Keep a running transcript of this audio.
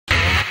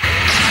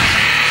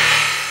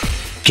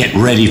Get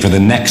ready for the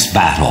next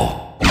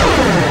battle.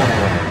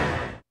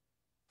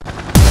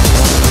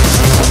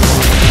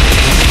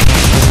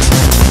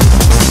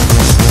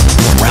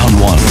 Round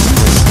one.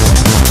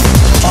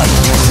 Fight.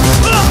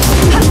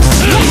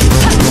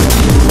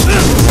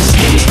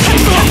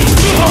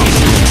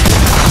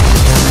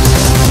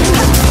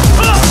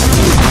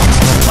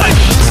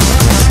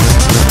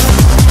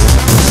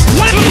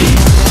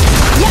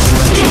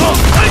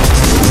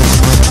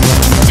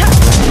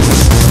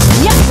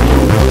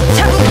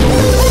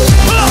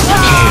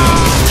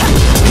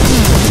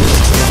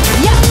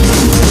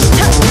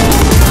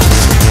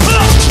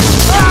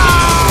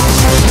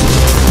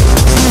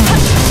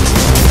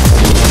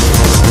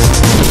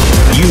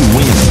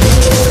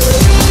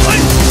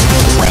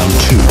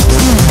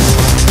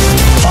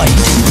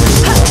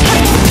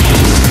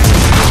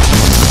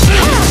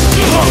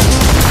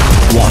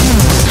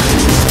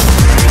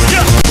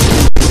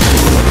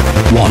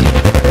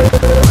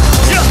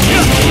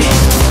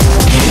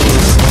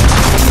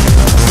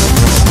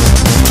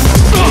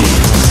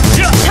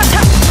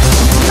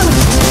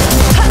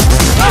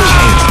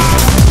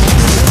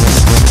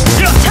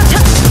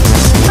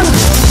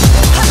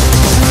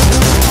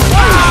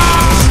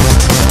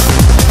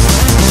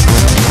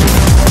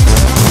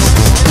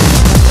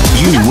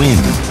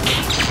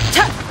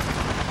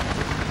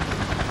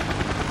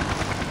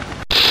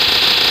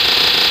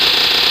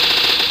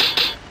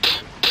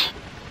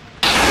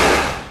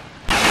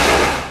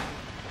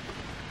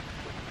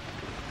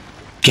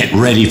 Get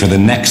ready for the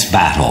next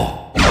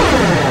battle.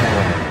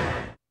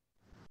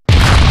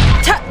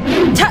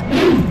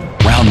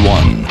 Round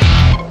one.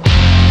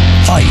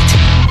 Fight.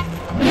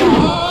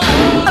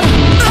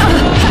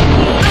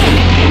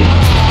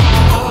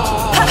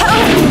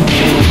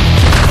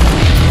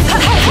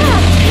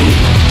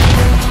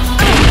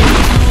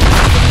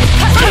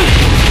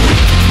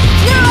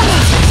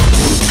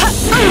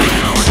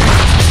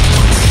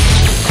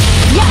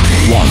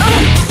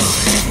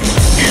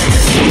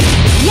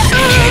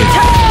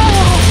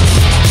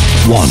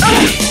 One.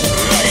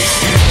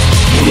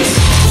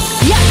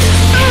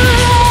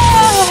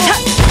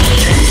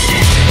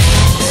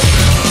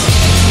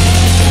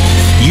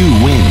 You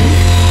win.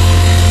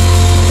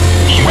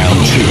 Round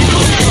two.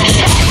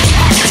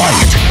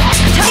 Fight.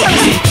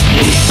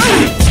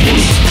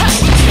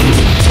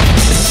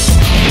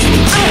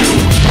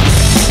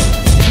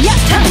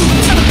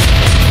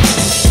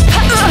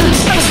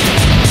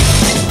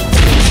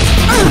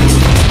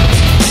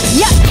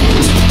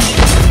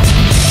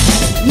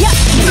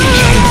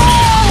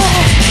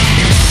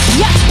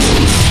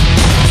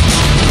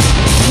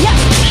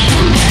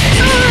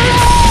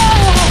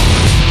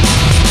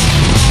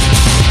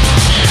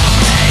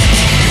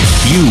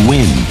 You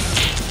win.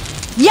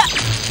 Yeah.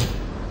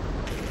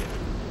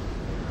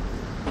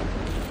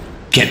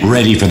 Get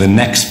ready for the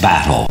next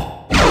battle.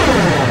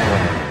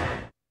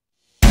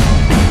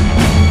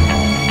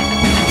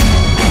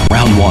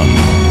 Round one.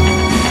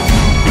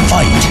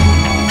 Fight.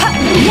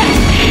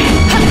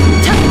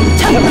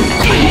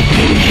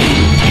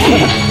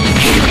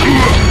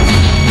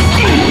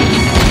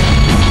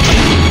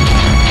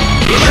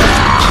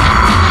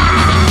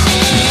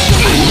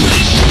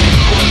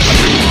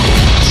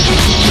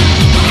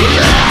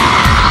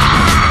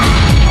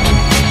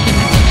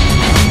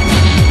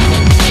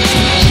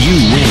 You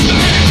win.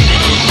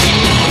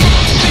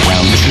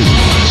 Round two.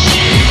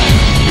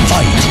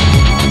 Fight.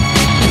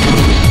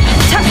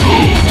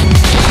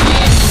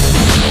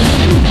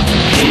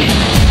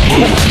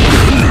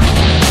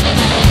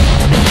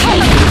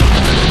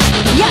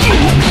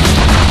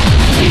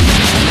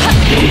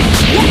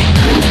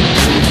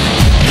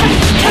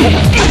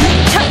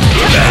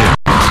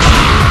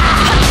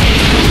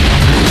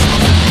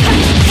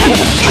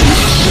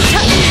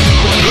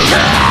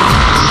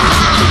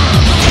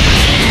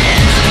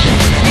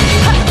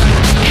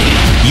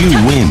 You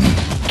win.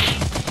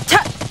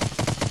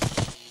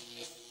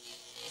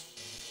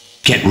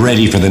 Get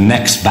ready for the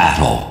next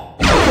battle.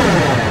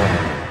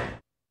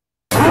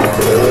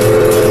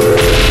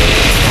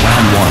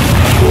 Round one.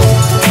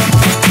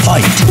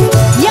 Fight.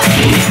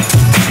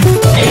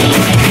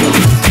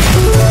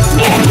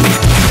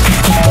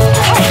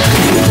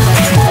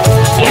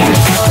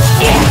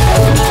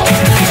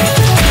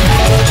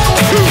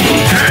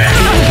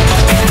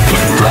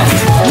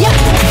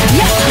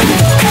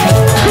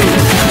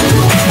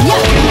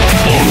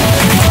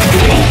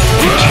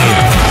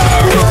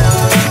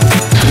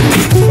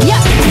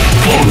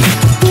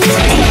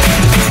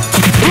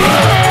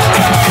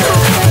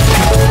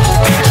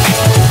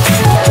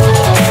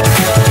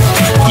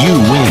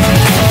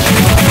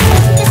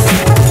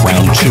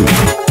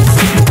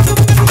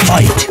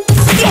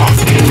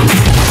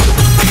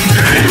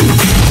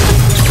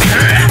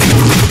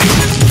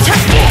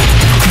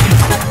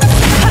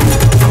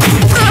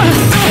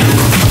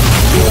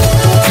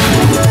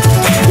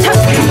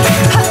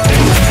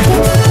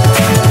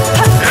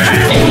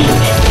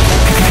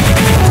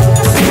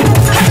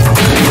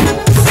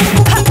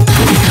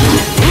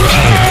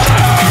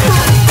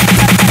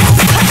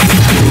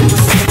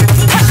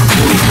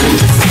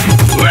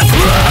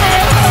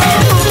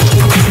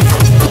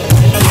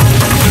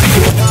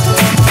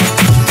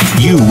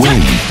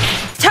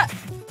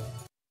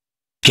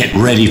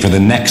 ready for the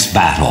next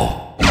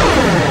battle.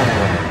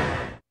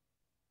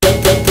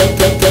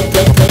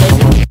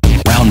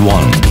 Round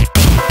 1.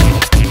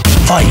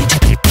 Fight!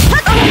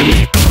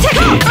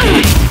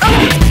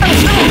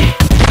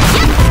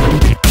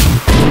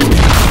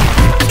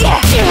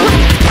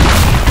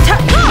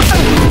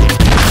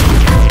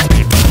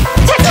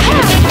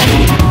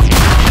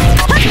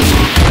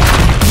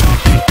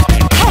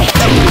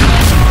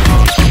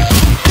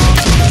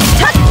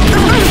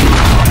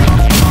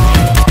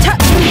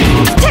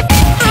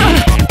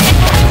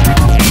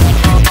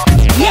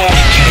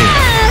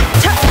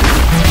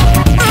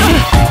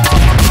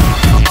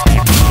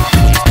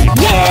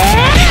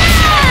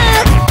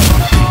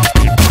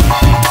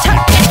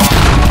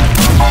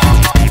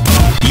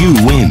 You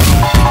win.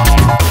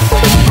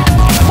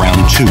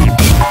 Round 2.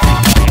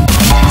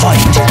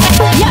 Fight.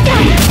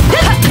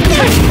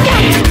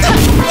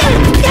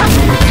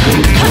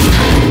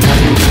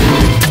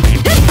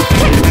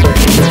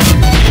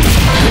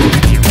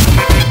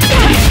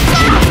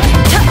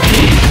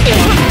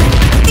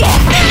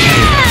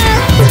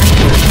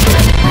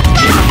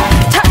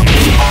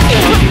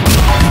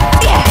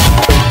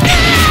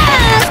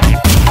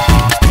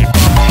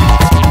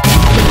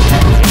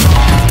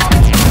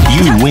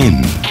 You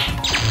win.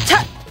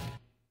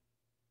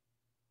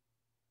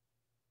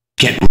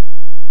 Get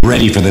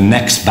ready for the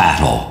next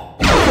battle.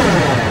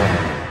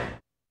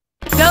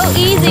 Go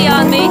easy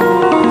on me.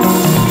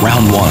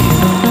 Round 1.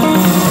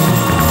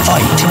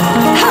 Fight.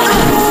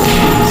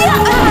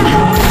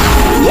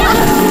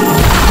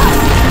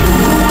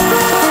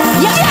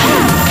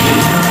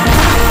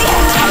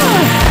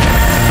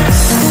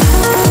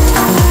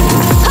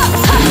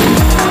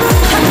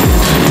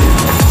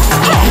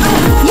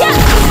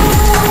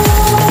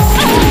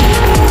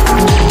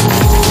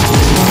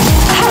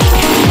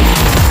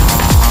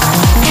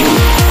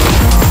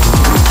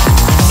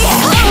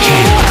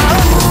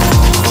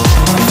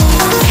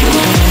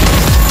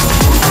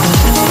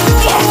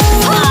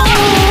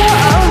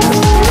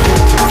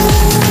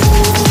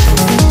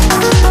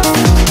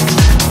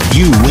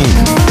 You win.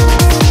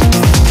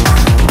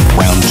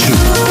 Round 2.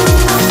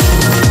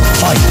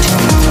 Fight.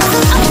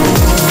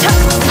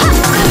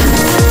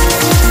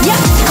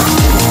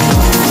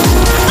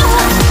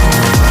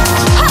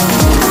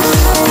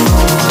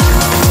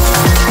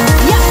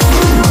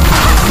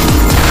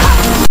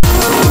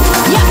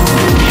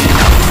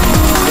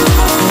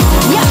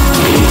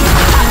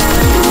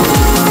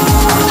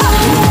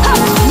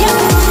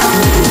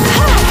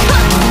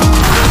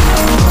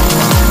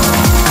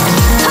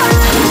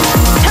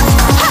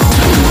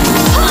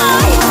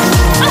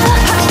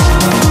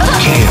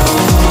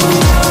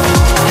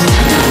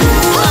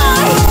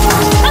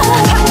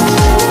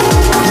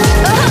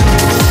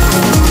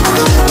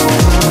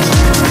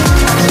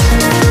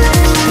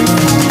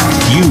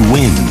 You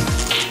win.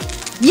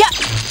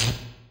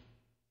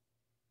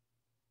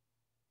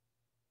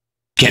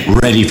 Get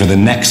ready for the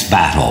next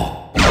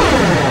battle.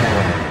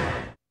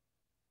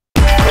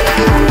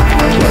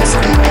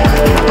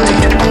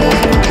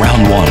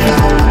 Round 1.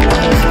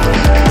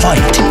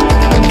 Fight.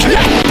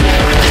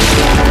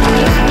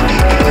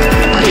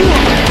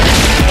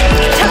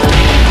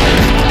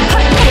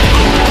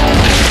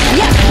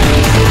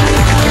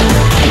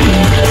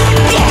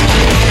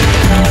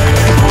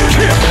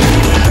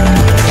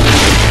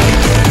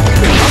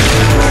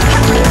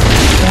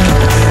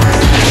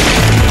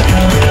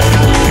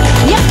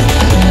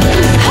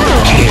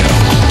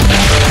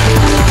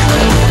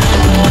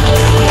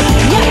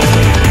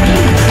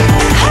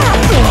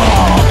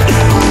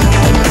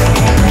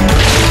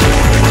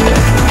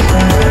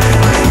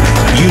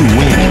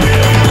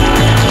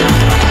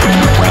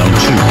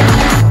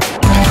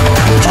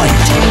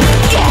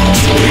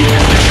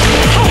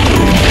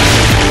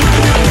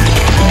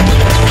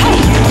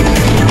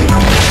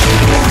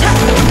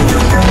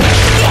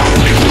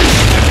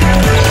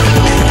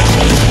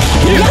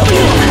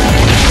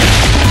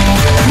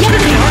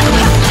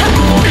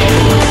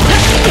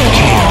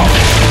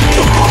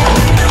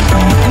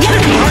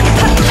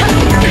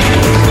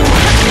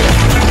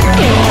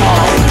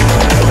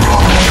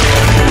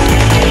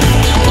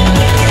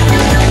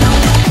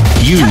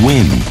 You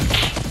win.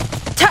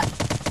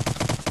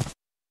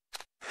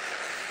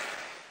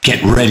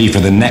 Get ready for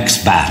the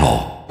next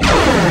battle.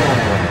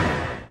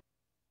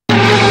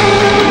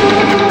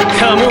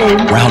 Come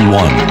on. Round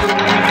 1.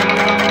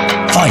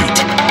 Fight.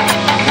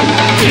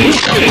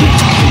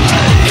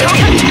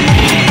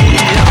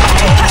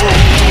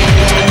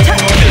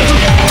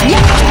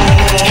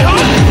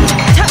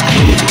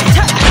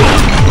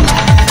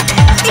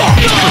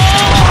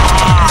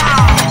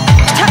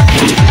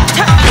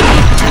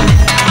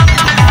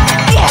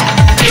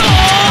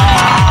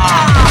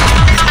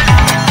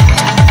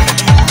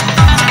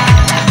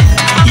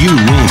 You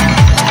win.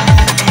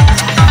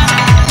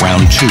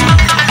 Round 2.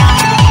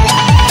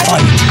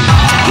 Fight.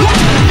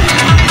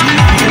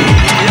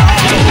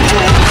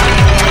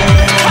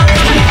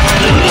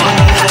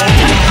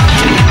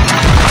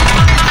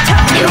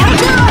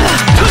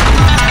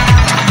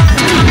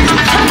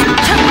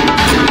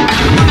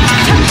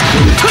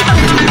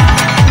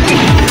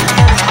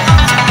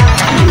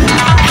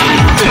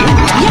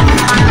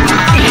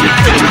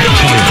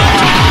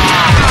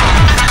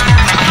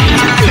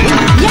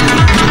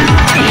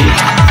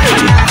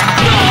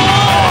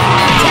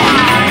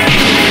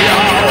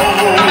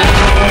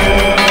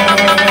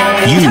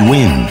 You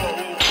win.